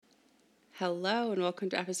Hello and welcome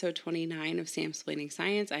to episode 29 of Samsplaining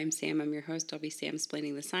Science. I'm Sam, I'm your host. I'll be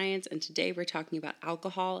Samsplaining the science, and today we're talking about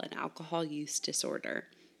alcohol and alcohol use disorder.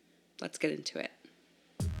 Let's get into it.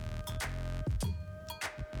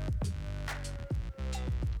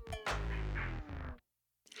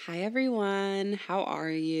 Hi everyone, how are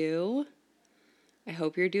you? I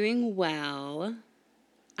hope you're doing well.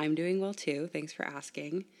 I'm doing well too, thanks for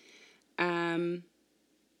asking. Not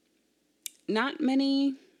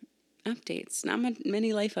many updates, not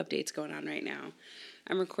many life updates going on right now.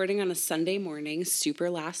 I'm recording on a Sunday morning, super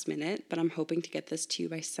last minute, but I'm hoping to get this to you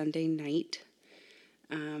by Sunday night.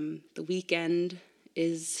 The weekend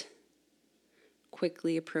is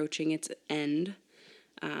quickly approaching its end,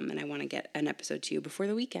 and I want to get an episode to you before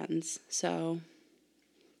the weekends. So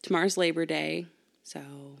tomorrow's Labor Day, so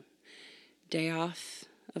day off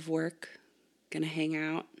of work, gonna hang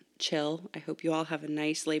out, chill. I hope you all have a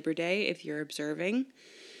nice Labor Day if you're observing.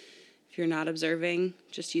 If you're not observing,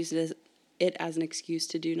 just use it as an excuse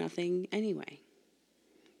to do nothing anyway.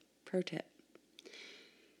 Pro tip.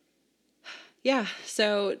 Yeah,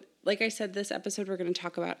 so like I said, this episode we're going to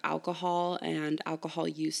talk about alcohol and alcohol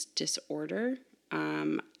use disorder.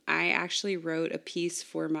 I actually wrote a piece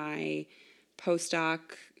for my postdoc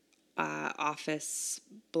office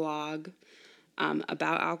blog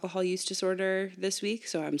about alcohol use disorder this week,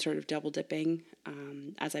 so I'm sort of double dipping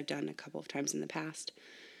as I've done a couple of times in the past.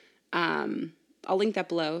 I'll link that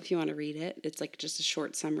below if you want to read it. It's like just a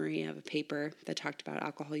short summary of a paper that talked about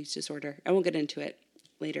alcohol use disorder. I won't get into it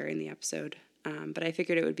later in the episode, but I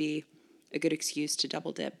figured it would be a good excuse to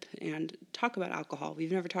double dip and talk about alcohol.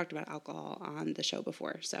 We've never talked about alcohol on the show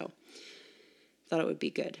before, so thought it would be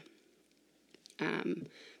good. But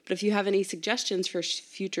if you have any suggestions for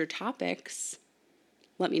future topics,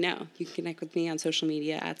 let me know. You can connect with me on social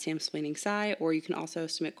media at samsplainingsci, or you can also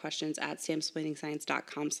submit questions at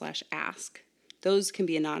samsplainingscience.com/ask. Those can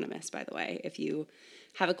be anonymous, by the way. If you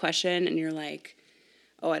have a question and you're like,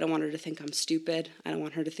 oh, I don't want her to think I'm stupid. I don't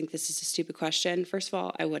want her to think this is a stupid question. First of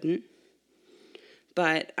all, I wouldn't.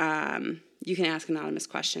 But you can ask anonymous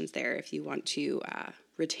questions there if you want to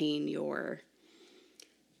retain your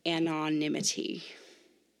anonymity.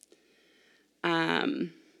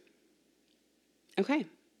 Okay,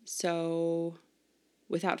 so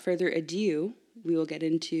without further ado, we will get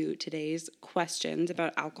into today's questions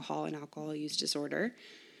about alcohol and alcohol use disorder.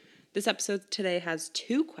 This episode today has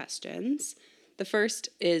 2 questions. The first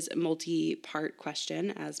is a multi-part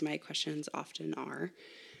question, as my questions often are.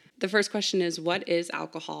 The first question is, what is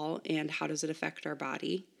alcohol and how does it affect our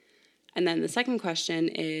body? And then the second question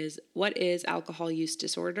is, what is alcohol use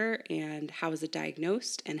disorder and how is it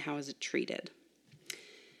diagnosed and how is it treated?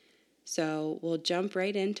 So we'll jump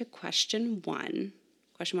right into question 1.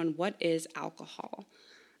 Question 1, what is alcohol?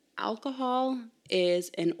 Alcohol is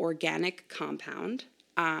an organic compound,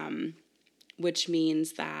 which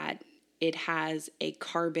means that it has a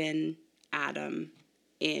carbon atom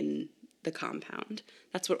in the compound.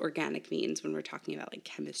 That's what organic means when we're talking about like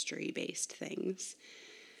chemistry-based things.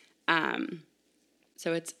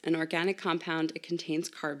 So it's an organic compound. It contains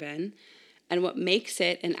carbon. And what makes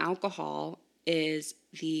it an alcohol is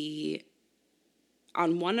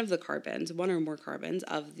on one of the carbons, one or more carbons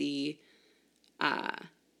of the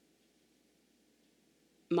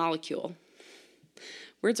molecule.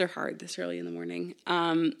 Words are hard this early in the morning.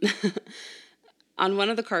 On one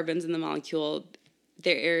of the carbons in the molecule,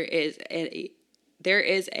 there is a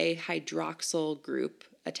hydroxyl group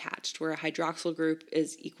attached, where a hydroxyl group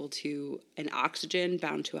is equal to an oxygen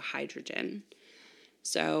bound to a hydrogen.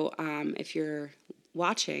 So if you're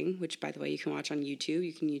watching, which by the way you can watch on YouTube,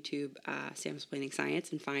 you can YouTube Samsplaining Science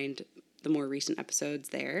and find the more recent episodes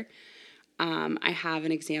there. I have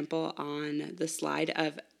an example on the slide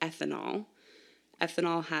of ethanol.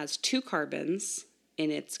 Ethanol has 2 carbons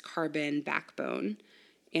in its carbon backbone,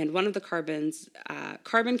 and one of the carbons,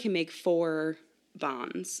 carbon can make 4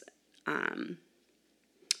 bonds.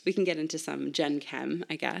 We can get into some gen chem,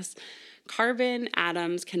 I guess. Carbon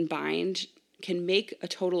atoms can make a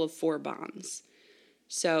total of 4 bonds.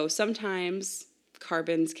 So sometimes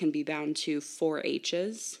carbons can be bound to 4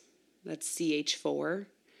 H's. That's CH4.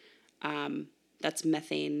 That's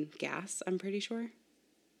methane gas, I'm pretty sure.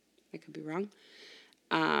 I could be wrong.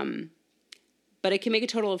 But it can make a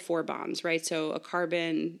total of 4 bonds, right? So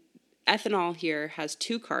ethanol here has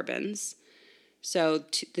 2 carbons. So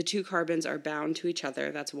the 2 carbons are bound to each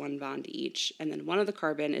other. That's 1 bond each. And then one of the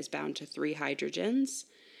carbon is bound to 3 hydrogens.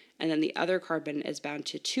 And then the other carbon is bound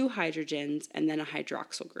to 2 hydrogens and then a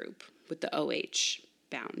hydroxyl group with the OH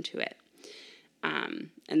bound to it.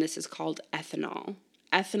 And this is called ethanol.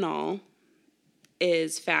 Ethanol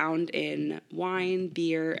is found in wine,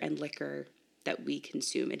 beer, and liquor that we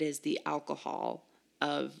consume. It is the alcohol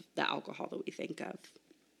of the alcohol that we think of.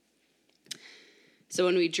 So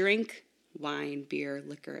when we drink wine, beer,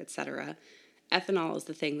 liquor, etc., ethanol is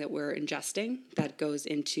the thing that we're ingesting that goes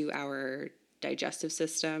into our digestive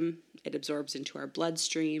system. It absorbs into our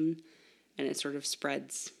bloodstream, and it sort of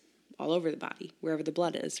spreads all over the body, wherever the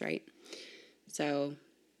blood is, right? So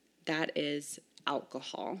that is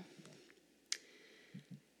alcohol.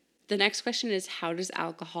 The next question is, how does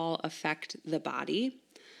alcohol affect the body?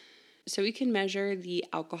 So we can measure the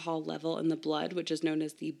alcohol level in the blood, which is known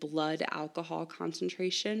as the blood alcohol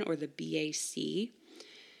concentration, or the BAC.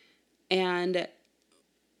 And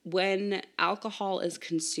when alcohol is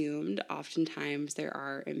consumed, oftentimes there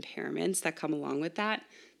are impairments that come along with that.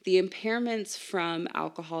 The impairments from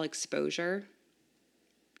alcohol exposure,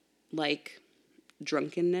 like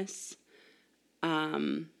drunkenness,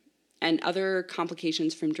 and other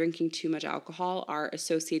complications from drinking too much alcohol, are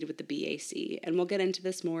associated with the BAC. And we'll get into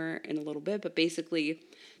this more in a little bit, but basically,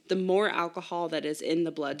 the more alcohol that is in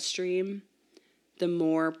the bloodstream, the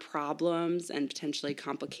more problems and potentially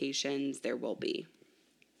complications there will be.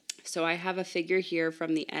 So I have a figure here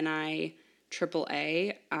from the NIAAA.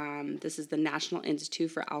 This is the National Institute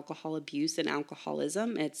for Alcohol Abuse and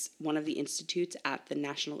Alcoholism. It's one of the institutes at the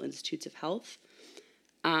National Institutes of Health.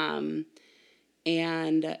 And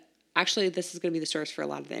actually, this is going to be the source for a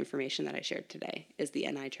lot of the information that I shared today, is the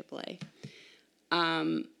NIAAA.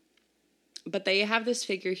 But they have this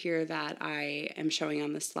figure here that I am showing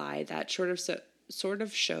on the slide that sort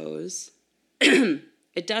of shows,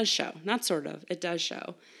 it does show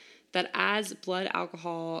that as blood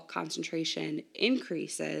alcohol concentration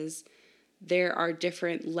increases, there are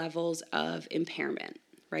different levels of impairment,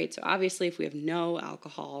 right? So obviously, if we have no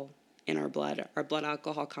alcohol in our blood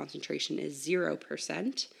alcohol concentration is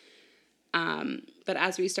 0%. But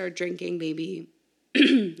as we start drinking, maybe,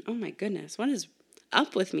 oh my goodness, what is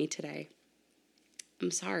up with me today?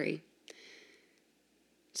 I'm sorry.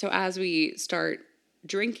 So as we start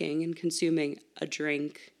drinking and consuming a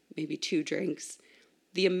drink, maybe 2 drinks,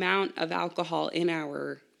 the amount of alcohol in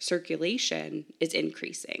our circulation is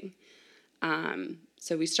increasing.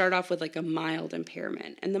 So we start off with like a mild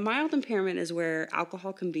impairment. And the mild impairment is where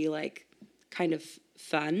alcohol can be like kind of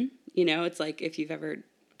fun. You know, it's like if you've ever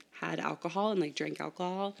had alcohol and like drank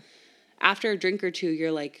alcohol, after a drink or 2,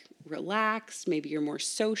 you're like relaxed. Maybe you're more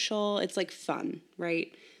social. It's like fun,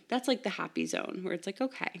 right? That's like the happy zone where it's like,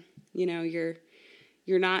 okay, you know, you're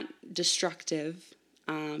not destructive.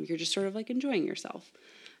 You're just sort of like enjoying yourself.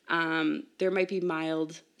 There might be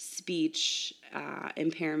mild speech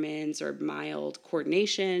impairments or mild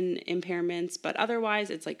coordination impairments, but otherwise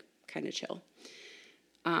it's like kind of chill.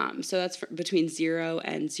 So that's between 0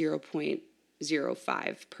 and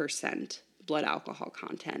 0.05% blood alcohol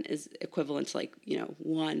content is equivalent to like,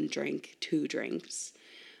 1 drink, 2 drinks,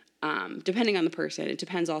 depending on the person. It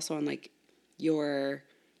depends also on like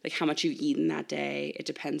how much you've eaten that day. It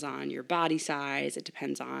depends on your body size. It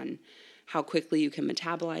depends on how quickly you can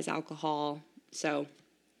metabolize alcohol. So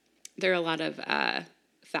there are a lot of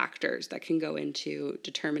factors that can go into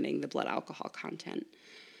determining the blood alcohol content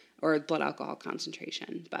or blood alcohol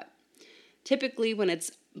concentration. But typically when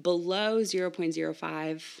it's below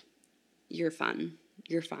 0.05, you're fine.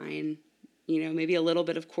 Maybe a little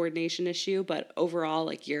bit of coordination issue, but overall,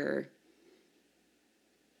 like, you're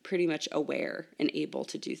pretty much aware and able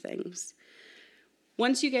to do things.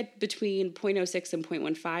 Once you get between 0.06 and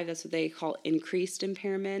 0.15, that's what they call increased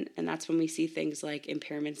impairment, and that's when we see things like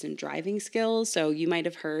impairments in driving skills. So you might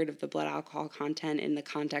have heard of the blood alcohol content in the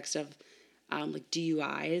context of like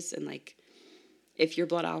DUIs, and like if your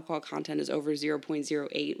blood alcohol content is over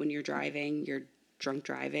 0.08 when you're driving, you're drunk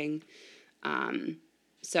driving.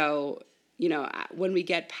 So, when we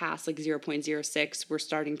get past like 0.06, we're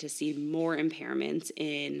starting to see more impairments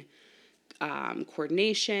in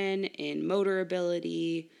coordination, in motor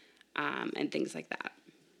ability, and things like that.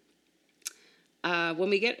 When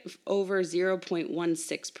we get over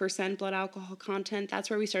 0.16% blood alcohol content, that's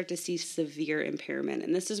where we start to see severe impairment.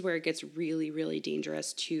 And this is where it gets really, really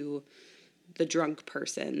dangerous to the drunk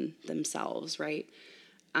person themselves, right?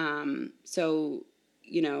 So,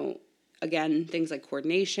 again, things like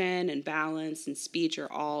coordination and balance and speech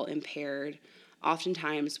are all impaired.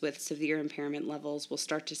 Oftentimes with severe impairment levels, we'll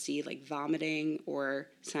start to see like vomiting or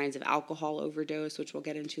signs of alcohol overdose, which we'll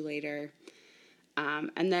get into later.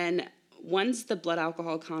 And then once the blood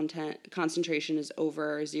alcohol concentration is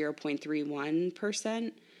over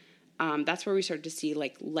 0.31%, that's where we start to see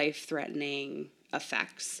like life-threatening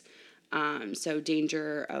effects. So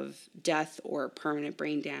danger of death or permanent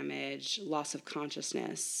brain damage, loss of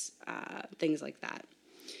consciousness, things like that.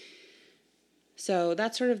 So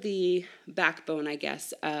that's sort of the backbone, I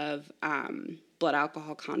guess, of blood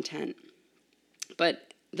alcohol content.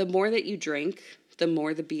 But the more that you drink, the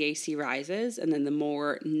more the BAC rises, and then the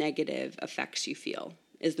more negative effects you feel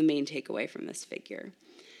is the main takeaway from this figure.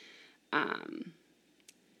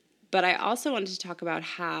 But I also wanted to talk about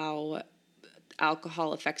how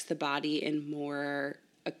alcohol affects the body in more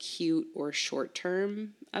acute or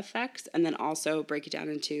short-term effects, and then also break it down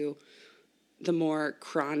into the more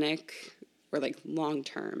chronic or like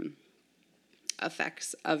long-term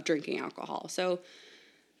effects of drinking alcohol. So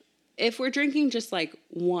if we're drinking just like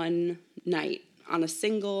one night on a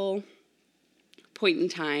single point in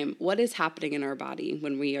time, what is happening in our body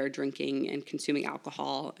when we are drinking and consuming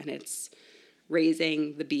alcohol and it's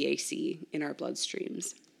raising the BAC in our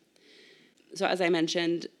bloodstreams? So as I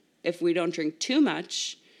mentioned, if we don't drink too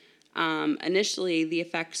much, initially the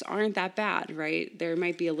effects aren't that bad, right? There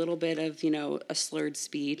might be a little bit of, a slurred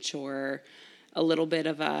speech or a little bit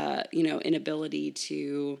of a, inability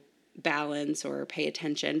to balance or pay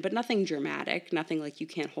attention, but nothing dramatic, nothing like you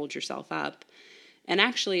can't hold yourself up. And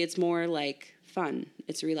actually it's more like fun.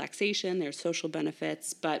 It's relaxation, there's social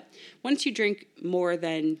benefits, but once you drink more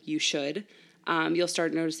than you should, you'll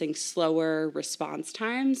start noticing slower response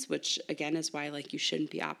times, which again is why you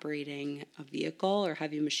shouldn't be operating a vehicle or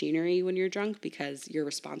heavy machinery when you're drunk, because your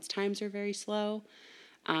response times are very slow.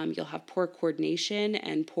 You'll have poor coordination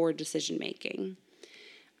and poor decision making.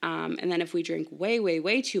 And then if we drink way, way,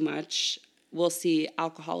 way too much, we'll see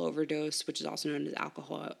alcohol overdose, which is also known as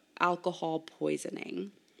alcohol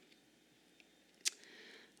poisoning.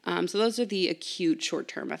 So those are the acute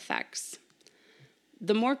short-term effects.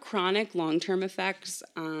 The more chronic long-term effects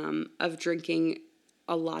of drinking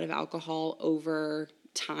a lot of alcohol over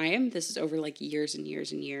time, this is over years and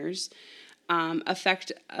years and years,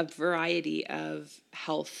 affect a variety of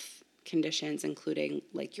health conditions, including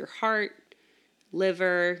your heart,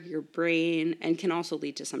 liver, your brain, and can also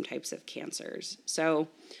lead to some types of cancers. So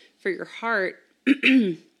for your heart,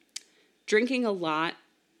 drinking a lot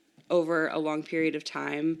over a long period of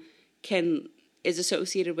time is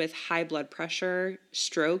associated with high blood pressure,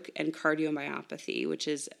 stroke, and cardiomyopathy, which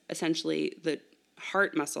is essentially the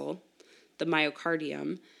heart muscle, the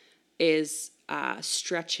myocardium, is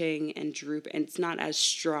stretching and and it's not as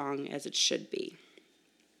strong as it should be.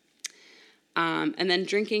 And then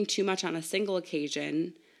drinking too much on a single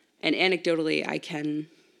occasion, and anecdotally I can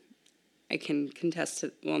attest.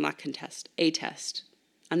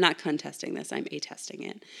 I'm not contesting this, I'm attesting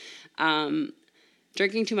it.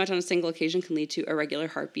 Drinking too much on a single occasion can lead to irregular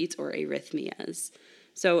heartbeats or arrhythmias.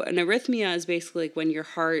 So an arrhythmia is basically when your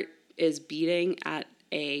heart is beating at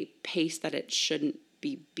a pace that it shouldn't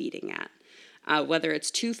be beating at, whether it's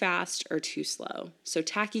too fast or too slow. So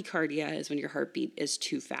tachycardia is when your heartbeat is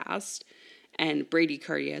too fast, and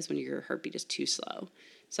bradycardia is when your heartbeat is too slow.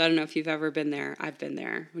 So I don't know if you've ever been there. I've been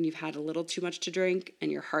there. When you've had a little too much to drink and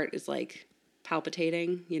your heart is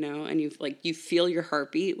palpitating, and you feel your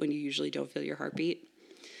heartbeat when you usually don't feel your heartbeat.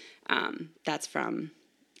 That's from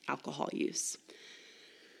alcohol use.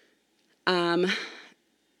 I'm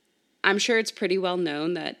sure it's pretty well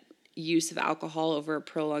known that use of alcohol over a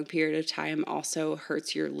prolonged period of time also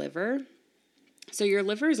hurts your liver. So your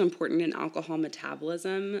liver is important in alcohol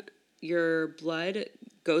metabolism. Your blood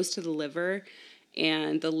goes to the liver,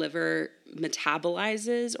 and the liver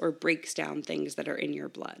metabolizes or breaks down things that are in your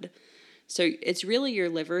blood. So it's really your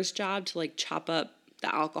liver's job to chop up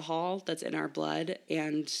the alcohol that's in our blood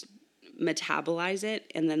and metabolize it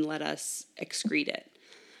and then let us excrete it.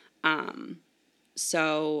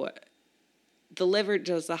 So the liver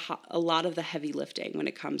does a lot of the heavy lifting when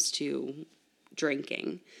it comes to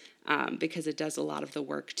drinking, because it does a lot of the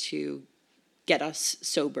work to get us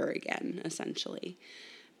sober again, essentially.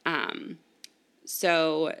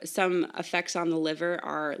 So some effects on the liver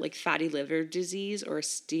are fatty liver disease or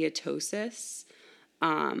steatosis.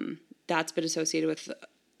 That's been associated with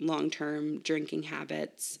long-term drinking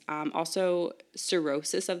habits. Also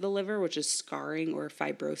cirrhosis of the liver, which is scarring or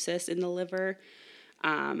fibrosis in the liver.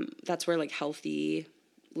 That's where healthy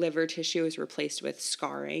liver tissue is replaced with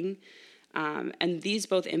scarring. And these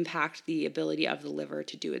both impact the ability of the liver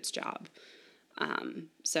to do its job.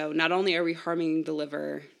 So not only are we harming the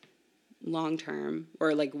liver long term,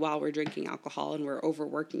 or while we're drinking alcohol and we're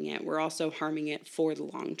overworking it, we're also harming it for the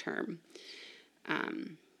long term.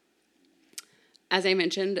 As I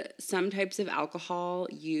mentioned, some types of alcohol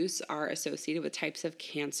use are associated with types of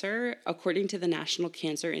cancer. According to the National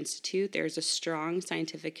Cancer Institute, there's a strong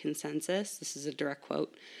scientific consensus, this is a direct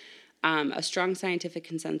quote, a strong scientific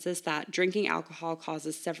consensus that drinking alcohol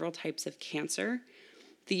causes several types of cancer.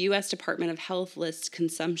 The U.S. Department of Health lists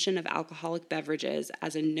consumption of alcoholic beverages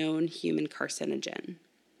as a known human carcinogen.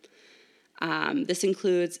 This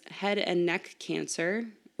includes head and neck cancer,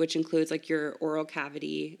 which includes like your oral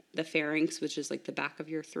cavity, the pharynx, which is like the back of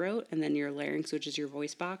your throat, and then your larynx, which is your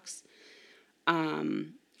voice box.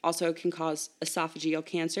 Also can cause esophageal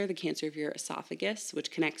cancer, the cancer of your esophagus, which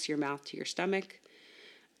connects your mouth to your stomach.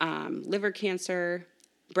 Liver cancer,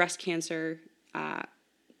 breast cancer.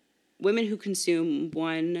 Women who consume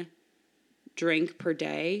one drink per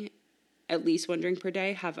day, at least one drink per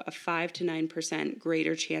day, have a 5 to 9%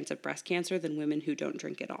 greater chance of breast cancer than women who don't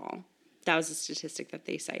drink at all. That was a statistic that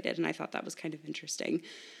they cited, and I thought that was kind of interesting.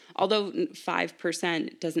 Although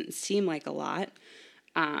 5% doesn't seem like a lot,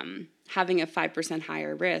 having a 5%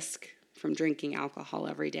 higher risk from drinking alcohol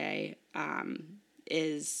every day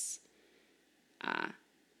is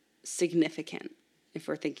significant if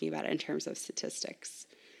we're thinking about it in terms of statistics.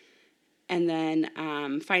 And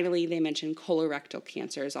then finally, they mentioned colorectal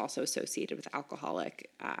cancer is also associated with alcoholic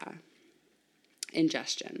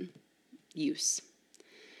ingestion use.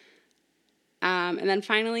 And then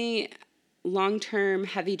finally, long-term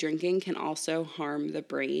heavy drinking can also harm the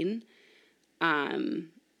brain.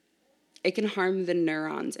 It can harm the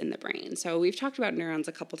neurons in the brain. So we've talked about neurons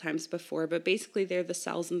a couple times before, but basically they're the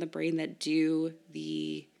cells in the brain that do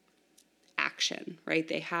the action, right?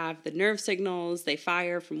 They have the nerve signals, they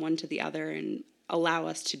fire from one to the other and allow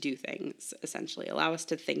us to do things, essentially, allow us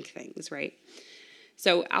to think things, right?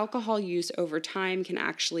 So alcohol use over time can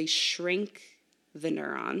actually shrink the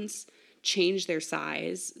neurons, change their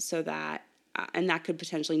size so that, and that could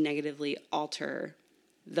potentially negatively alter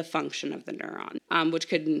the function of the neuron, which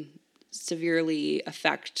could severely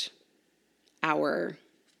affect our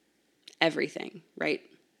everything, right?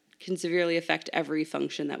 Can severely affect every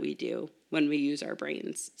function that we do when we use our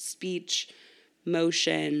brains. Speech,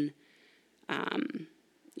 motion,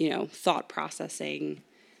 thought processing,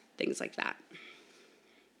 things like that.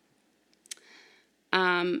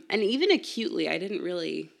 And even acutely, I didn't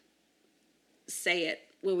really say it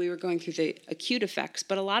when we were going through the acute effects,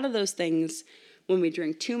 but a lot of those things when we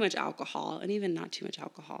drink too much alcohol, and even not too much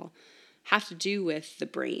alcohol, have to do with the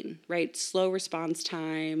brain, right? Slow response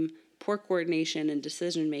time, poor coordination, and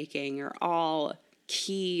decision-making are all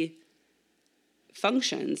key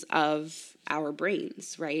functions of our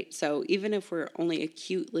brains, right? So even if we're only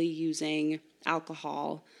acutely using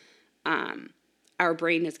alcohol, our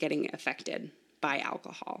brain is getting affected by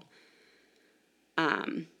alcohol.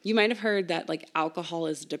 You might have heard that like alcohol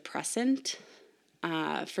is a depressant.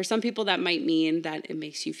 For some people that might mean that it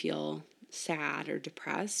makes you feel sad or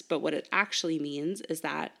depressed, but what it actually means is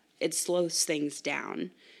that it slows things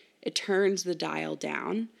down. It turns the dial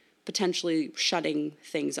down, potentially shutting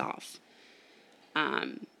things off.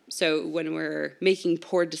 So when we're making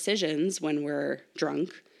poor decisions when we're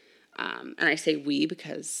drunk, and I say we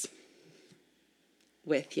because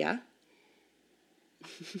with ya,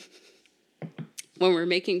 when we're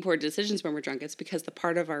making poor decisions when we're drunk, it's because the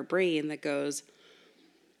part of our brain that goes,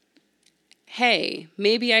 hey,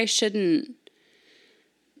 maybe I shouldn't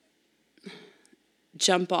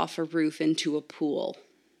jump off a roof into a pool.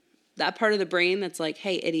 That part of the brain that's like,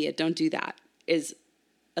 hey, idiot, don't do that, is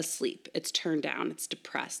asleep. It's turned down. It's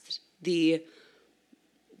depressed. The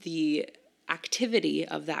activity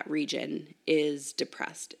of that region is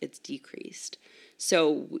depressed. It's decreased.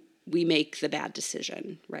 So we make the bad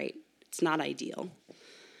decision, right? It's not ideal.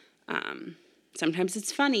 Sometimes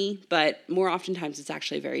it's funny, but more oftentimes it's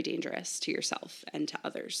actually very dangerous to yourself and to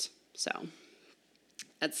others. So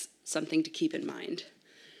that's something to keep in mind.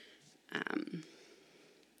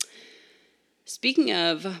 Speaking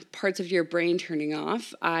of parts of your brain turning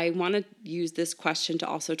off, I want to use this question to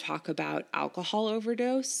also talk about alcohol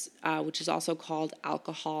overdose, which is also called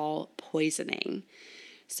alcohol poisoning.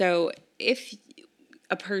 So if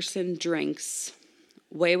a person drinks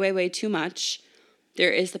way, way, way too much,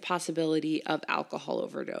 there is the possibility of alcohol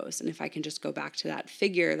overdose. And if I can just go back to that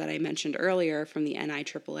figure that I mentioned earlier from the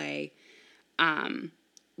NIAAA,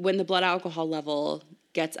 when the blood alcohol level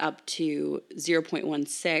gets up to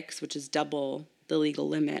 0.16, which is double the legal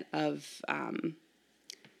limit of,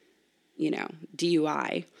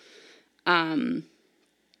 DUI,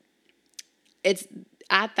 it's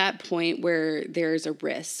at that point where there's a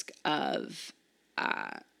risk of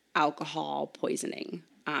alcohol poisoning.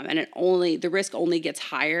 And the risk only gets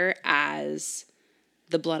higher as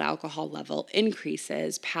the blood alcohol level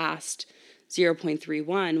increases past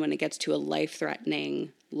 0.31 when it gets to a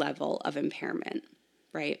life-threatening level of impairment,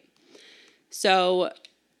 right? So,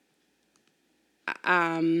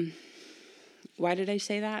 why did I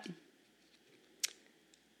say that?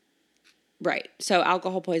 Right. So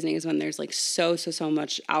alcohol poisoning is when there's like so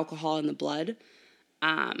much alcohol in the blood.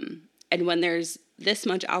 And when there's this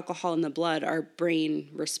much alcohol in the blood, our brain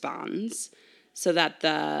responds so that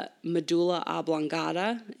the medulla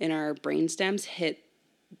oblongata in our brain stems hit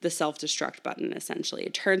the self-destruct button, essentially.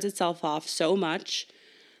 It turns itself off so much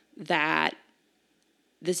that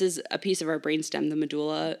this is a piece of our brainstem, the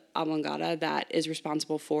medulla oblongata, that is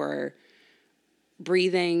responsible for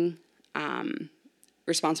breathing,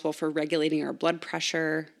 responsible for regulating our blood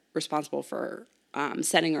pressure, responsible for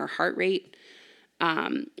setting our heart rate,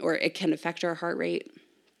 or it can affect our heart rate.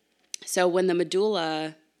 So when the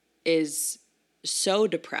medulla is so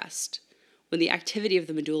depressed, when the activity of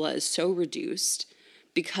the medulla is so reduced,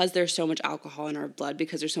 because there's so much alcohol in our blood,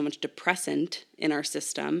 because there's so much depressant in our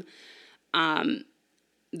system,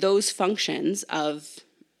 those functions of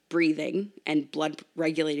breathing and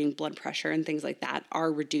regulating blood pressure and things like that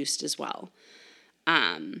are reduced as well.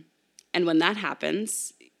 And when that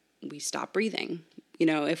happens, we stop breathing.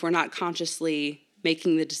 If we're not consciously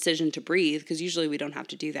making the decision to breathe, because usually we don't have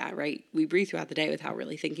to do that, right? We breathe throughout the day without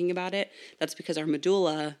really thinking about it. That's because our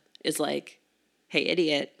medulla is like, hey,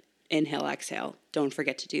 idiot, inhale, exhale. Don't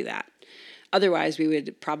forget to do that. Otherwise, we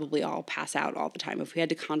would probably all pass out all the time. If we had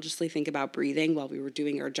to consciously think about breathing while we were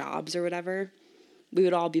doing our jobs or whatever, we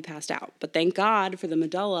would all be passed out. But thank God for the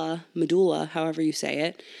medulla, however you say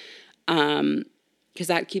it, because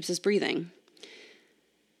that keeps us breathing.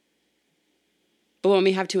 But when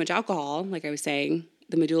we have too much alcohol, like I was saying,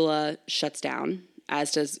 the medulla shuts down,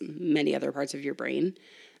 as does many other parts of your brain.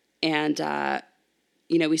 And,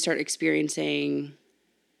 we start experiencing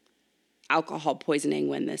alcohol poisoning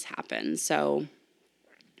when this happens. So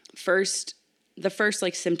the first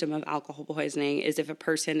like symptom of alcohol poisoning is if a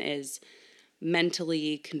person is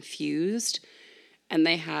mentally confused and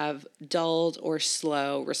they have dulled or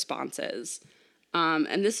slow responses.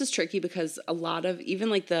 And this is tricky because a lot of even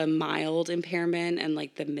like the mild impairment and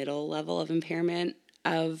like the middle level of impairment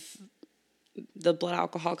of the blood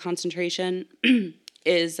alcohol concentration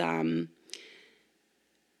is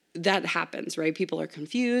that happens, right? People are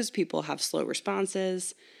confused, people have slow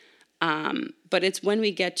responses. But it's when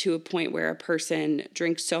we get to a point where a person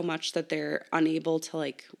drinks so much that they're unable to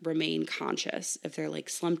like remain conscious. If they're like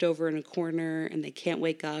slumped over in a corner and they can't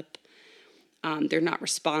wake up, they're not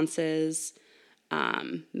responses.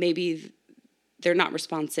 Maybe they're not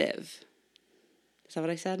responsive. Is that what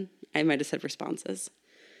I said? I might have said responses.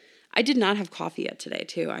 I did not have coffee yet today,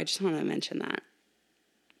 too. I just want to mention that.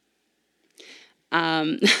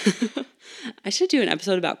 I should do an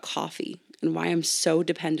episode about coffee and why I'm so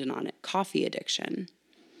dependent on it. Coffee addiction.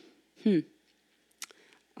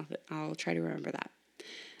 I'll try to remember that.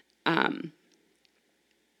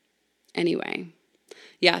 Anyway.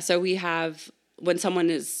 Yeah, so we have, when someone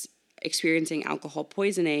is experiencing alcohol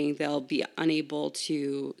poisoning, they'll be unable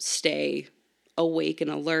to stay awake and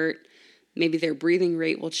alert. Maybe their breathing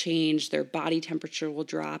rate will change, their body temperature will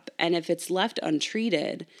drop, and if it's left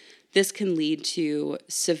untreated, this can lead to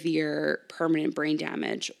severe permanent brain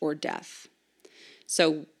damage or death.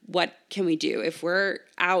 So what can we do? If we're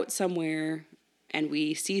out somewhere and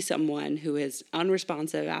we see someone who is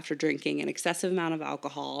unresponsive after drinking an excessive amount of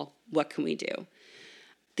alcohol, what can we do?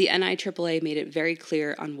 The NIAAA made it very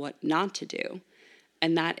clear on what not to do,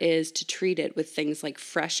 and that is to treat it with things like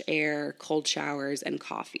fresh air, cold showers, and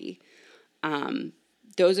coffee.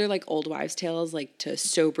 Those are like old wives' tales, like to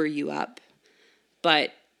sober you up,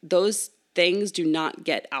 but those things do not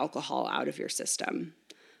get alcohol out of your system.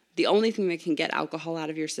 The only thing that can get alcohol out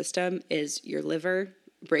of your system is your liver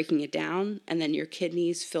breaking it down, and then your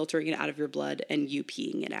kidneys filtering it out of your blood and you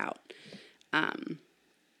peeing it out. And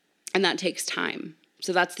that takes time.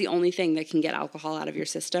 So that's the only thing that can get alcohol out of your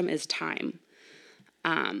system is time.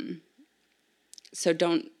 So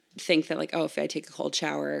don't think that like, oh, if I take a cold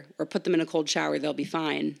shower or put them in a cold shower, they'll be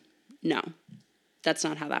fine. No, that's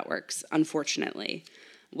not how that works, unfortunately.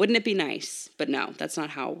 Wouldn't it be nice? But no, that's not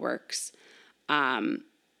how it works.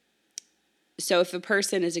 So if a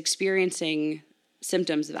person is experiencing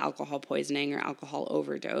symptoms of alcohol poisoning or alcohol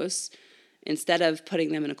overdose, instead of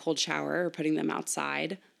putting them in a cold shower or putting them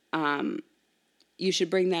outside, you should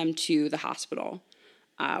bring them to the hospital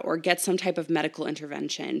or get some type of medical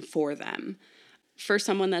intervention for them. For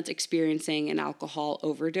someone that's experiencing an alcohol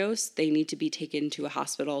overdose, they need to be taken to a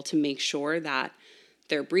hospital to make sure that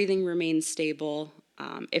their breathing remains stable.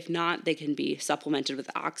 If not, they can be supplemented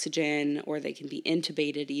with oxygen or they can be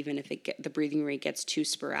intubated even if the breathing rate gets too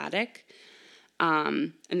sporadic.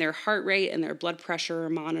 And their heart rate and their blood pressure are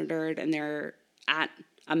monitored and they're at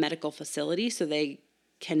a medical facility so they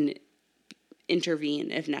can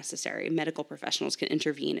intervene if necessary. Medical professionals can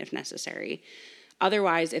intervene if necessary.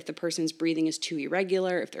 Otherwise, if the person's breathing is too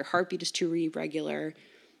irregular, if their heartbeat is too irregular,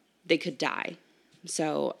 they could die.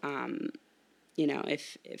 So,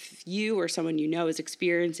 if you or someone you know is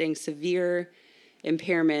experiencing severe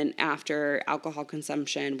impairment after alcohol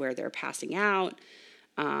consumption where they're passing out,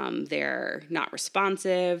 they're not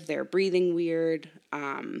responsive, they're breathing weird,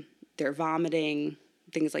 they're vomiting,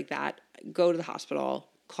 things like that, go to the hospital,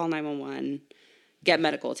 call 911, get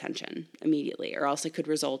medical attention immediately, or else it could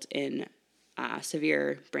result in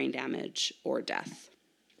severe brain damage or death.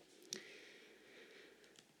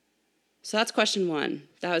 So that's question one.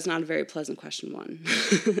 That was not a very pleasant question one.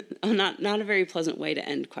 not a very pleasant way to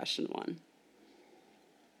end question one.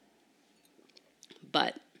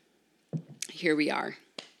 But here we are.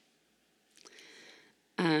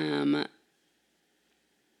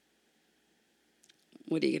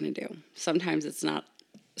 What are you going to do? Sometimes it's not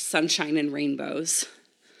sunshine and rainbows.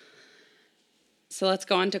 So let's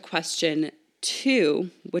go on to question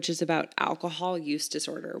 2, which is about alcohol use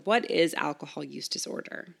disorder. What is alcohol use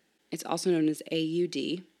disorder? It's also known as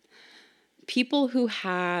a.u.d. People who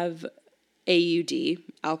have a.u.d,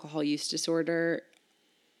 alcohol use disorder,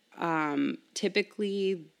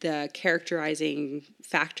 typically the characterizing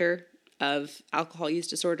factor of alcohol use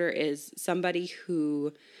disorder is somebody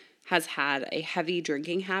who has had a heavy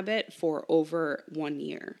drinking habit for over 1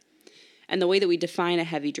 year. And the way that we define a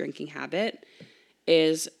heavy drinking habit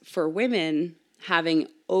is for women having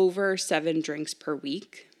over 7 drinks per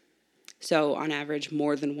week. So on average,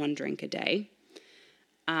 more than 1 drink a day.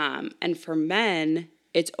 And for men,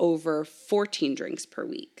 it's over 14 drinks per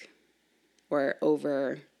week, or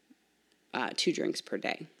over 2 drinks per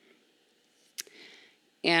day.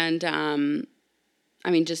 And,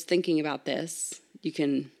 just thinking about this, you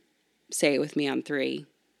can say it with me on 3.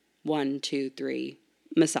 1, 2, 3,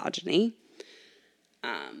 misogyny.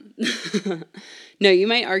 No, you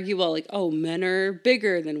might argue, well, men are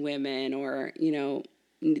bigger than women, or,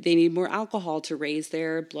 they need more alcohol to raise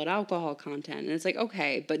their blood alcohol content. And it's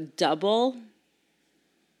okay, but double,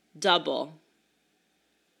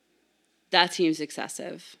 that seems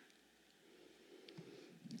excessive.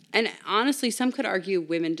 And honestly, some could argue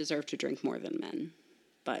women deserve to drink more than men,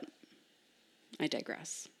 but I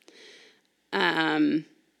digress.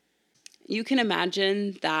 You can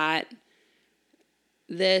imagine that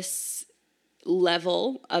this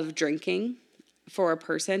level of drinking for a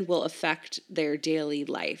person will affect their daily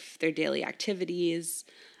life, their daily activities,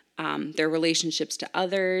 their relationships to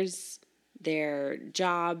others, their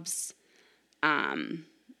jobs.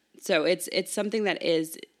 So it's something that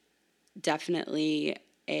is definitely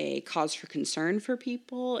a cause for concern for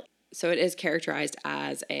people. So it is characterized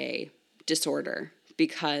as a disorder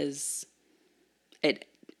because it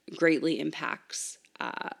greatly impacts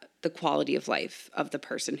the quality of life of the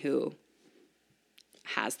person who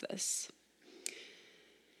has this.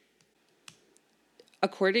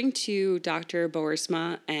 According to Dr.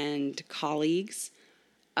 Boersma and colleagues,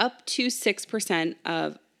 up to 6%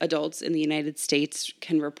 of adults in the United States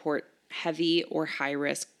can report heavy or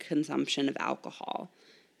high-risk consumption of alcohol.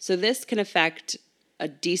 So this can affect a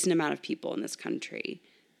decent amount of people in this country,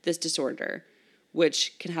 this disorder,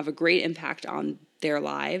 which can have a great impact on their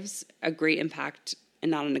lives, a great impact, and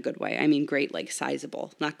not in a good way. I mean great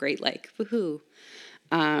sizable, not great woohoo.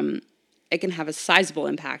 It can have a sizable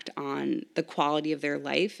impact on the quality of their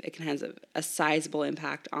life. It can have a sizable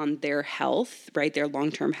impact on their health, right, their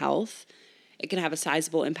long-term health. It can have a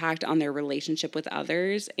sizable impact on their relationship with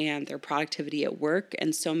others and their productivity at work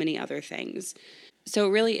and so many other things. So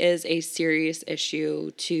it really is a serious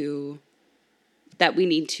issue that we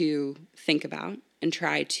need to think about and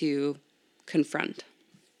try to confront.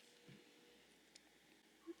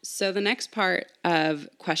 So the next part of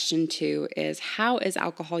question 2 is, how is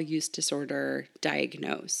alcohol use disorder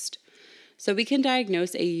diagnosed? So we can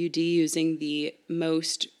diagnose a.u.d using the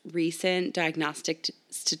most recent Diagnostic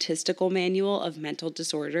Statistical Manual of Mental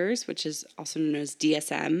Disorders, which is also known as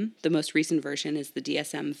DSM. The most recent version is the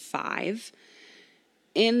DSM-5.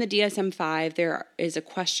 In the DSM-5, there is a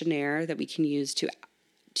questionnaire that we can use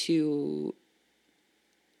to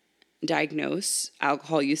diagnose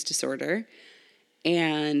alcohol use disorder.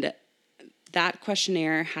 And that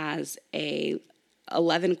questionnaire has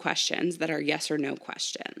 11 questions that are yes or no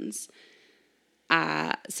questions.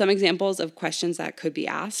 Some examples of questions that could be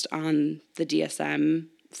asked on the DSM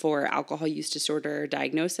for alcohol use disorder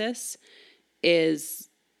diagnosis is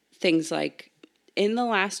things like, in the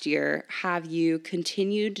last year, have you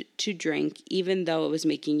continued to drink even though it was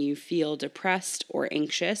making you feel depressed or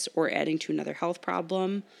anxious or adding to another health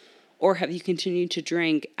problem? Or have you continued to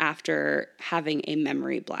drink after having a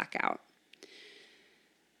memory blackout?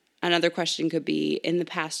 Another question could be, in the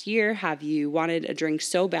past year, have you wanted a drink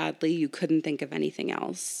so badly you couldn't think of anything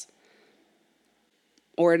else?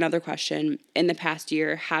 Or another question, in the past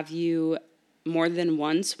year, have you more than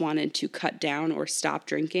once wanted to cut down or stop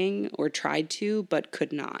drinking or tried to but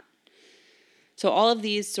could not? So all of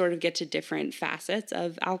these sort of get to different facets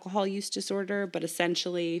of alcohol use disorder, but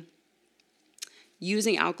essentially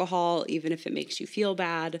using alcohol, even if it makes you feel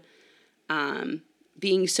bad,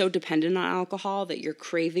 being so dependent on alcohol that you're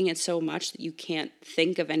craving it so much that you can't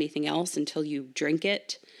think of anything else until you drink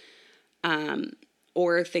it,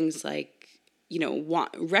 or things like,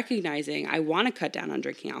 recognizing I want to cut down on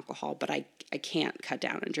drinking alcohol, but I can't cut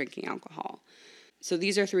down on drinking alcohol. So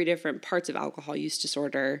these are 3 different parts of alcohol use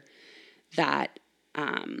disorder that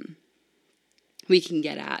we can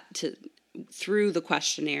get at through the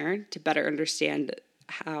questionnaire to better understand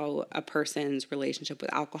how a person's relationship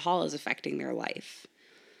with alcohol is affecting their life.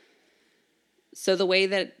 So the way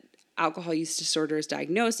that alcohol use disorder is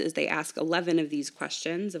diagnosed is they ask 11 of these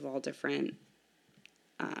questions of all different,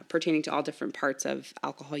 pertaining to all different parts of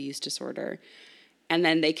alcohol use disorder. And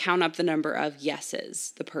then they count up the number of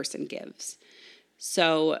yeses the person gives.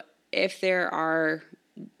 So if there are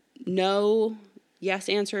no yes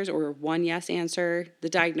answers or 1 yes answer, the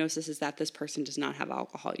diagnosis is that this person does not have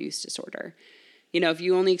alcohol use disorder. If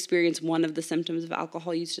you only experience one of the symptoms of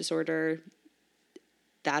alcohol use disorder,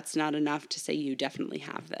 that's not enough to say you definitely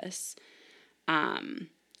have this.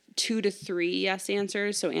 2 to 3 yes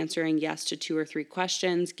answers, so answering yes to 2 or 3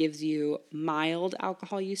 questions, gives you mild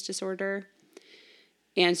alcohol use disorder.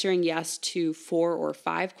 Answering yes to 4 or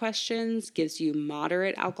 5 questions gives you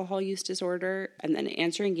moderate alcohol use disorder. And then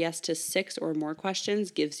answering yes to 6 or more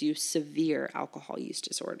questions gives you severe alcohol use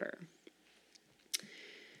disorder.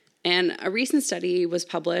 And a recent study was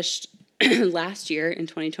published last year in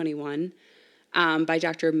 2021 by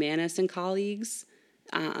Dr. Manis and colleagues.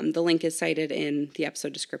 The link is cited in the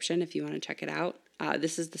episode description if you want to check it out.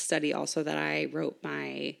 This is the study also that I wrote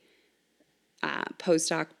my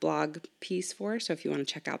postdoc blog piece for. So if you want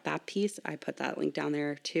to check out that piece, I put that link down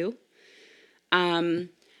there too.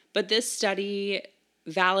 But this study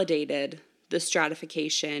validated the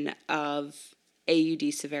stratification of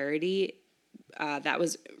a.u.d severity that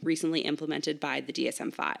was recently implemented by the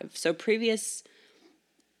DSM-5. So previous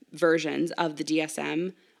versions of the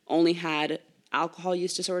DSM only had alcohol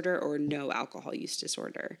use disorder or no alcohol use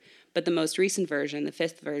disorder. But the most recent version, the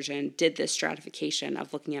 5th version, did this stratification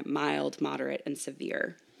of looking at mild, moderate, and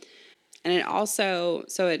severe. And it also,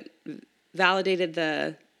 so it validated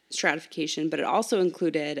the stratification, but it also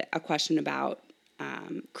included a question about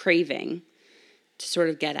craving to sort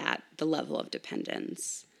of get at the level of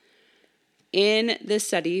dependence. In this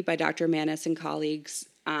study by Dr. Manis and colleagues,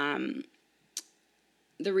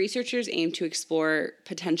 the researchers aim to explore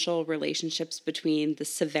potential relationships between the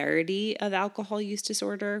severity of alcohol use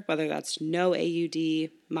disorder, whether that's no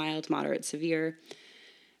a.u.d, mild, moderate, severe,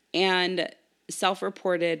 and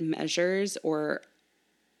self-reported measures or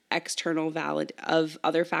external of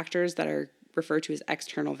other factors that are referred to as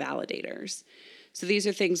external validators. So these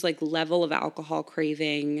are things like level of alcohol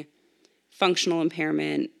craving, functional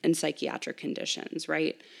impairment, and psychiatric conditions,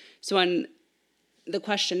 right? So on the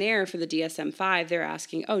questionnaire for the DSM-5, they're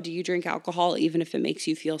asking, do you drink alcohol even if it makes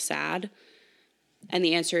you feel sad? And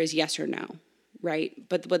the answer is yes or no, right?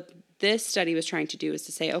 But what this study was trying to do is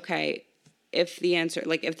to say, okay, if the answer,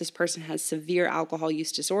 like if this person has severe alcohol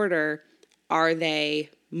use disorder, are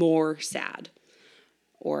they more sad?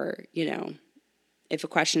 Or, if a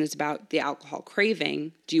question is about the alcohol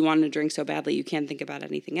craving, do you want to drink so badly you can't think about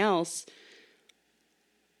anything else?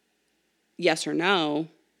 Yes or no.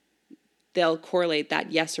 They'll correlate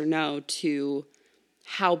that yes or no to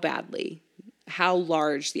how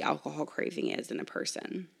large the alcohol craving is in a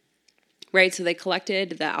person, right? So they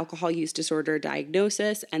collected the alcohol use disorder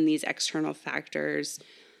diagnosis and these external factors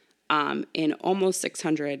in almost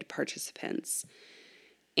 600 participants.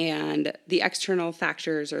 And the external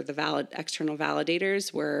factors or the external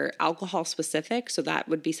validators were alcohol specific. So that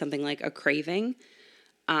would be something like a craving.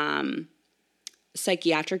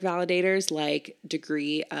 Psychiatric validators like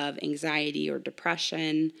degree of anxiety or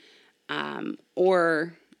depression, and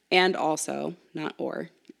also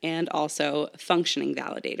functioning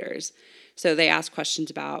validators. So they ask questions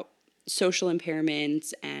about social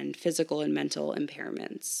impairments and physical and mental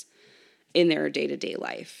impairments in their day-to-day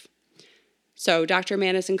life. So Dr.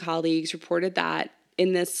 Manis and colleagues reported that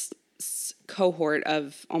in this cohort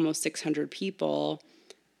of almost 600 people,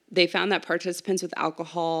 they found that participants with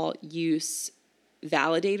alcohol use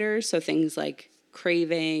validators, so things like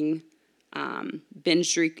craving,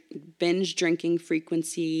 binge drinking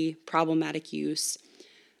frequency, problematic use,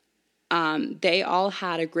 They all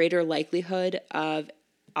had a greater likelihood of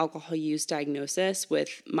alcohol use diagnosis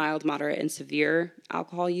with mild, moderate, and severe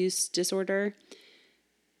alcohol use disorder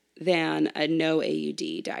than a no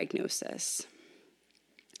a.u.d diagnosis.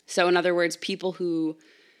 So in other words, people who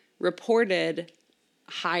reported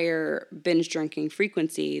higher binge drinking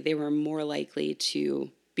frequency, they were more likely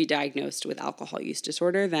to be diagnosed with alcohol use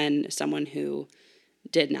disorder than someone who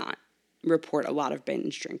did not report a lot of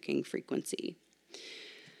binge drinking frequency.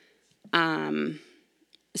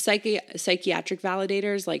 Psychiatric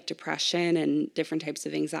validators like depression and different types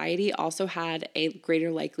of anxiety also had a greater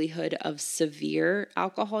likelihood of severe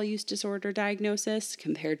alcohol use disorder diagnosis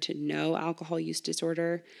compared to no alcohol use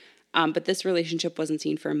disorder. But this relationship wasn't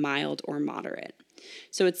seen for mild or moderate.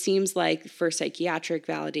 So it seems like for psychiatric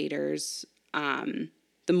validators,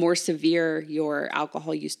 the more severe your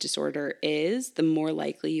alcohol use disorder is, the more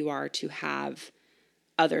likely you are to have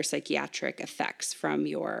other psychiatric effects from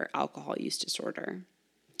your alcohol use disorder.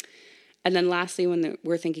 And then lastly, when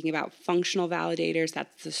we're thinking about functional validators,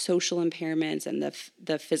 that's the social impairments and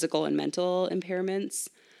the physical and mental impairments.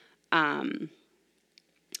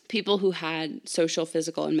 People who had social,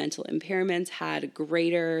 physical, and mental impairments had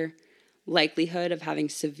greater likelihood of having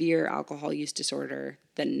severe alcohol use disorder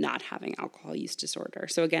than not having alcohol use disorder.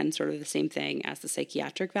 So again, sort of the same thing as the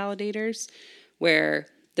psychiatric validators, where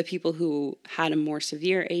the people who had a more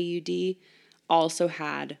severe a.u.d also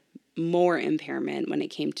had more impairment when it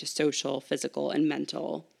came to social, physical, and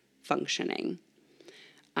mental functioning.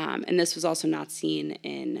 And this was also not seen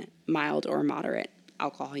in mild or moderate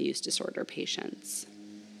alcohol use disorder patients.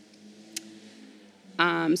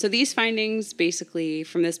 So these findings basically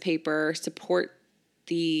from this paper support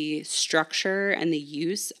the structure and the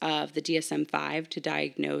use of the DSM-5 to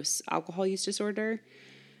diagnose alcohol use disorder.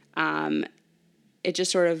 It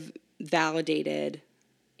just sort of validated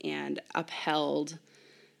and upheld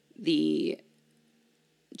the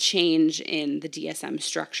change in the DSM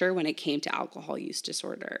structure when it came to alcohol use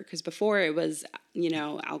disorder. Because before it was,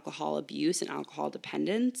 alcohol abuse and alcohol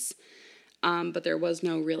dependence. But there was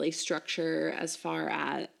no really structure as far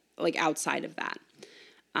as, outside of that,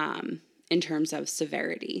 in terms of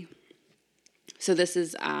severity. So this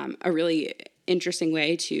is a really interesting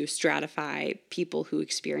way to stratify people who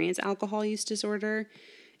experience alcohol use disorder.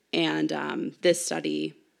 And this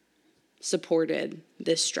study supported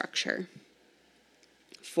this structure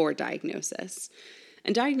for diagnosis.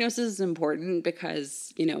 And diagnosis is important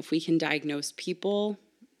because, if we can diagnose people,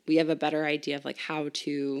 we have a better idea of how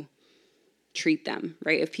to treat them,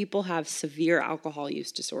 right? If people have severe alcohol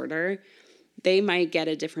use disorder, they might get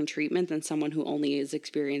a different treatment than someone who only is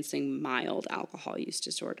experiencing mild alcohol use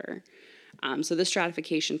disorder. So this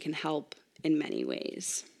stratification can help in many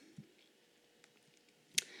ways.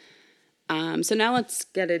 So now let's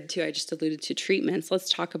get into, I just alluded to treatments. Let's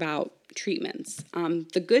talk about treatments.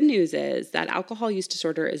 The good news is that alcohol use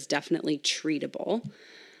disorder is definitely treatable.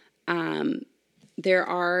 There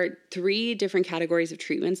are 3 different categories of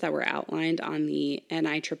treatments that were outlined on the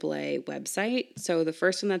NIAAA website. So the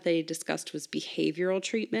first one that they discussed was behavioral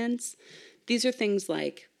treatments. These are things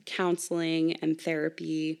like counseling and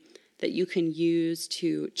therapy that you can use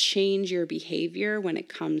to change your behavior when it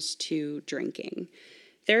comes to drinking.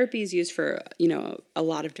 Therapy is used for, a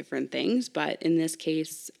lot of different things, but in this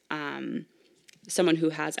case, someone who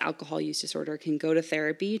has alcohol use disorder can go to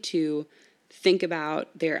therapy to think about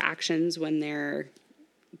their actions when they're,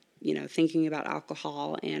 thinking about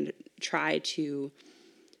alcohol and try to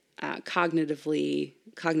cognitive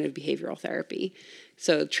behavioral therapy.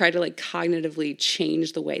 So try to cognitively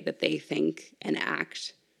change the way that they think and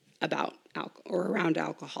act about or around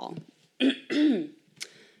alcohol.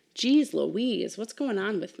 Geez Louise, what's going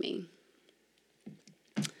on with me?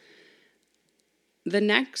 The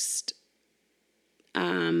next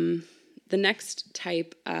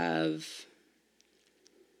type of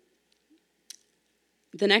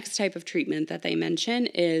treatment that they mention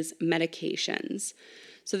is medications.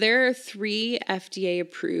 So there are 3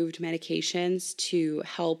 FDA-approved medications to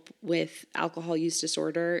help with alcohol use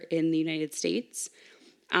disorder in the United States.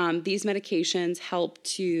 These medications help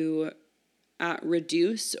to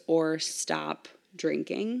reduce or stop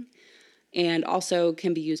drinking and also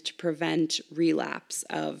can be used to prevent relapse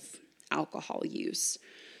of alcohol use.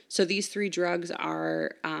 So these 3 drugs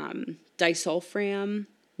are disulfiram,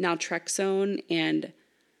 naltrexone, and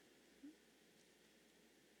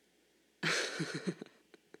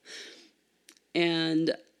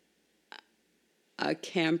and a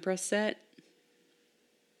camprosate.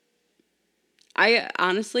 I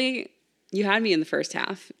honestly, you had me in the first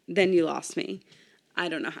half, then you lost me. I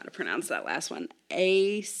don't know how to pronounce that last one.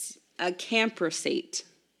 A camprosate.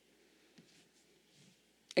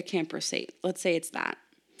 acamprosate. Let's say it's that.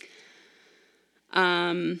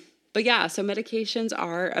 But yeah, so medications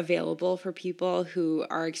are available for people who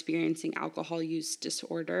are experiencing alcohol use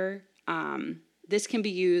disorder. This can be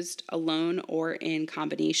used alone or in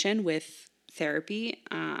combination with therapy,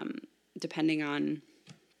 depending on,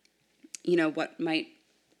 what might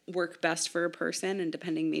work best for a person and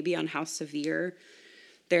depending maybe on how severe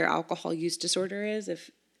their alcohol use disorder is.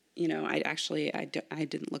 If, I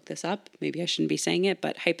didn't look this up. Maybe I shouldn't be saying it,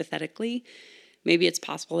 but hypothetically, maybe it's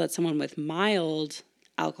possible that someone with mild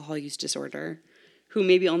alcohol use disorder who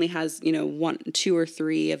maybe only has, 1, 2, or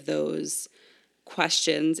 3 of those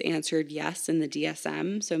questions answered yes in the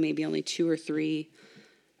DSM. So maybe only 2 or 3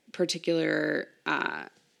 particular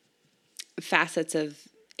facets of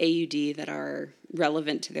a.u.d that are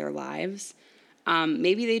relevant to their lives.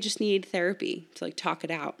 Maybe they just need therapy to talk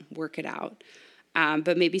it out, work it out.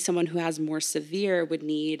 But maybe someone who has more severe would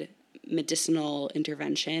need medicinal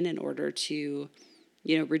intervention in order to,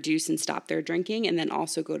 reduce and stop their drinking, and then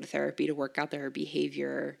also go to therapy to work out their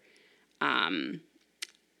behavior, and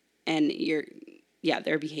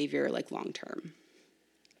their behavior long term.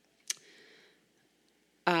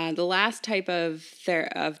 The last type of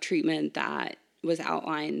treatment that was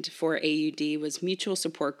outlined for a.u.d was mutual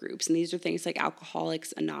support groups, and these are things like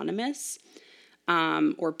Alcoholics Anonymous,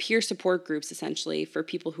 or peer support groups, essentially, for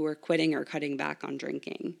people who are quitting or cutting back on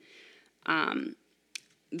drinking.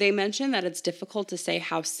 They mentioned that it's difficult to say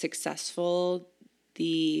how successful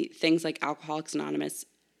the things like Alcoholics Anonymous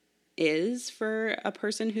is for a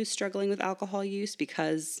person who's struggling with alcohol use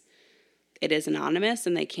because it is anonymous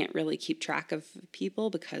and they can't really keep track of people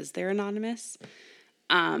because they're anonymous.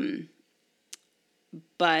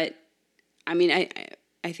 But, I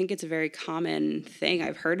think it's a very common thing.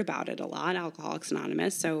 I've heard about it a lot, Alcoholics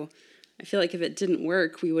Anonymous. So I feel like if it didn't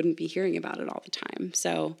work, we wouldn't be hearing about it all the time.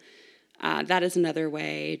 So that is another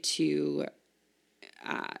way to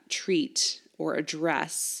treat or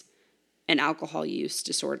address an alcohol use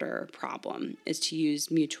disorder problem, is to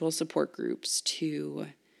use mutual support groups to,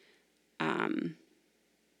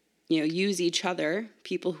 use each other,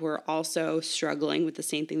 people who are also struggling with the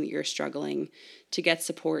same thing that you're struggling, to get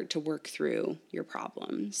support to work through your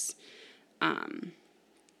problems. And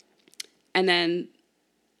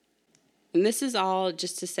this is all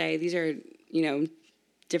just to say these are,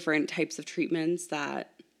 different types of treatments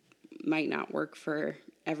that might not work for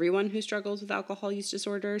everyone who struggles with alcohol use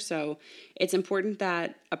disorder. So it's important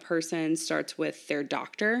that a person starts with their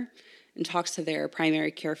doctor and talks to their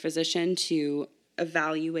primary care physician to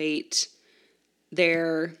evaluate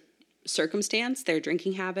their circumstance, their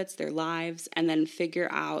drinking habits, their lives, and then figure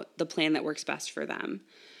out the plan that works best for them.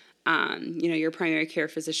 Your primary care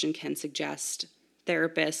physician can suggest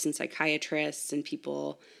therapists and psychiatrists and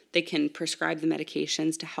people. They can prescribe the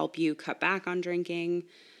medications to help you cut back on drinking.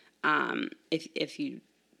 If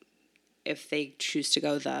they choose to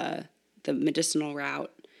go the medicinal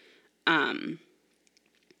route. I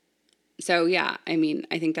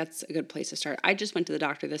think that's a good place to start. I just went to the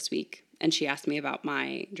doctor this week and she asked me about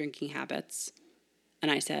my drinking habits.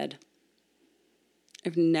 And I said,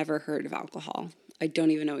 I've never heard of alcohol. I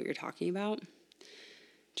don't even know what you're talking about.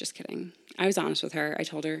 Just kidding. I was honest with her. I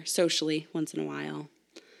told her socially once in a while.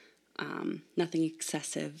 Nothing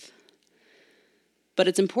excessive. But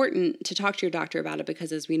it's important to talk to your doctor about it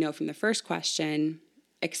because, as we know from the first question,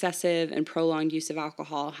 excessive and prolonged use of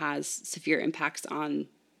alcohol has severe impacts on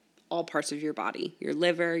all parts of your body, your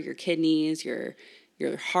liver, your kidneys, your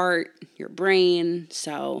heart, your brain.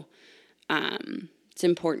 So it's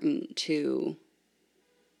important to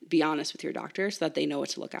be honest with your doctor so that they know what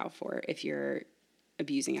to look out for if you're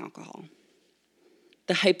abusing alcohol.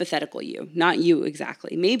 The hypothetical you, not you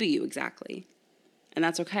exactly, maybe you exactly, and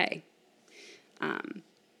that's okay.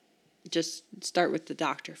 Just start with the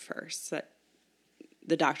doctor first, so that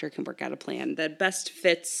the doctor can work out a plan that best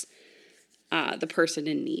fits the person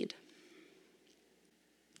in need.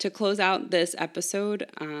 To close out this episode,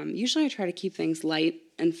 usually I try to keep things light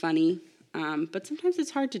and funny, but sometimes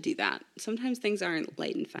it's hard to do that. Sometimes things aren't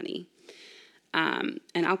light and funny. And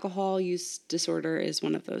alcohol use disorder is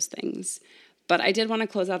one of those things. But I did want to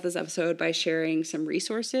close out this episode by sharing some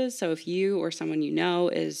resources. So if you or someone you know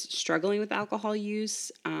is struggling with alcohol use,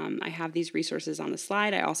 I have these resources on the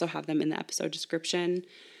slide. I also have them in the episode description.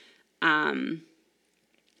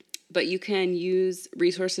 But you can use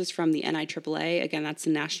resources from the NIAAA. Again, that's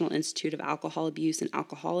the National Institute of Alcohol Abuse and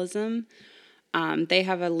Alcoholism. They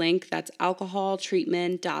have a link that's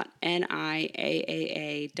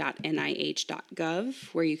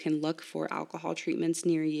alcoholtreatment.niaaa.nih.gov, where you can look for alcohol treatments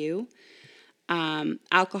near you.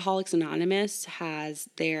 Alcoholics Anonymous has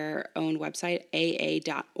their own website,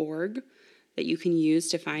 aa.org. that you can use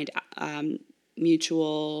to find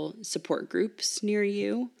mutual support groups near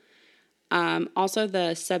you. Also,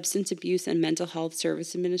 the Substance Abuse and Mental Health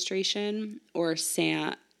Service Administration, or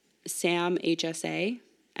SAMHSA,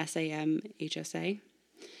 SAMHSA,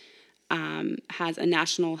 has a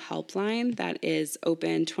national helpline that is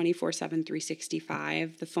open 24/7,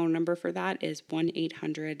 365. The phone number for that is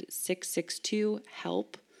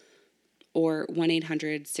 1-800-662-HELP or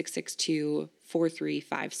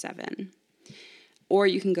 1-800-662-4357. Or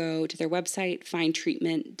you can go to their website,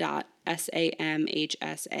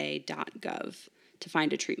 findtreatment.samhsa.gov, to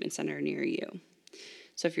find a treatment center near you.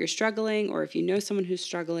 So if you're struggling, or if you know someone who's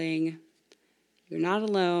struggling, you're not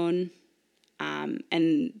alone.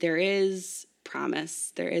 And there is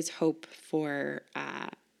promise, there is hope for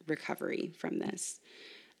recovery from this.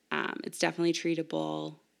 It's definitely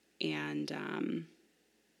treatable, and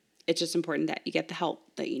it's just important that you get the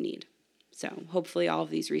help that you need. So hopefully all of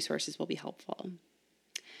these resources will be helpful.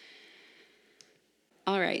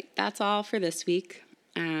 All right, that's all for this week.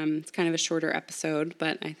 It's kind of a shorter episode,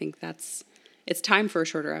 but I think it's time for a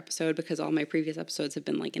shorter episode because all my previous episodes have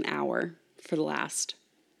been like an hour for the last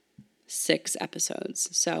 6 episodes.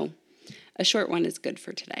 So a short one is good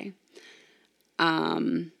for today.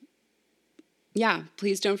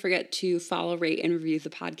 Please don't forget to follow, rate, and review the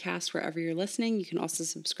podcast wherever you're listening. You can also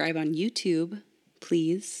subscribe on YouTube,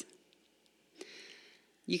 please.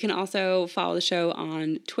 You can also follow the show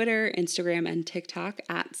on Twitter, Instagram, and TikTok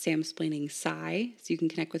at samsplainingsci, so you can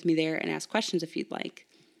connect with me there and ask questions if you'd like.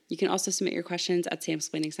 You can also submit your questions at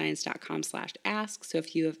samsplainingscience.com/ask, so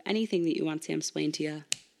if you have anything that you want Samsplained to you,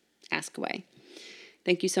 ask away.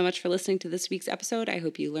 Thank you so much for listening to this week's episode. I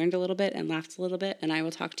hope you learned a little bit and laughed a little bit, and I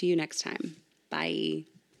will talk to you next time. Bye.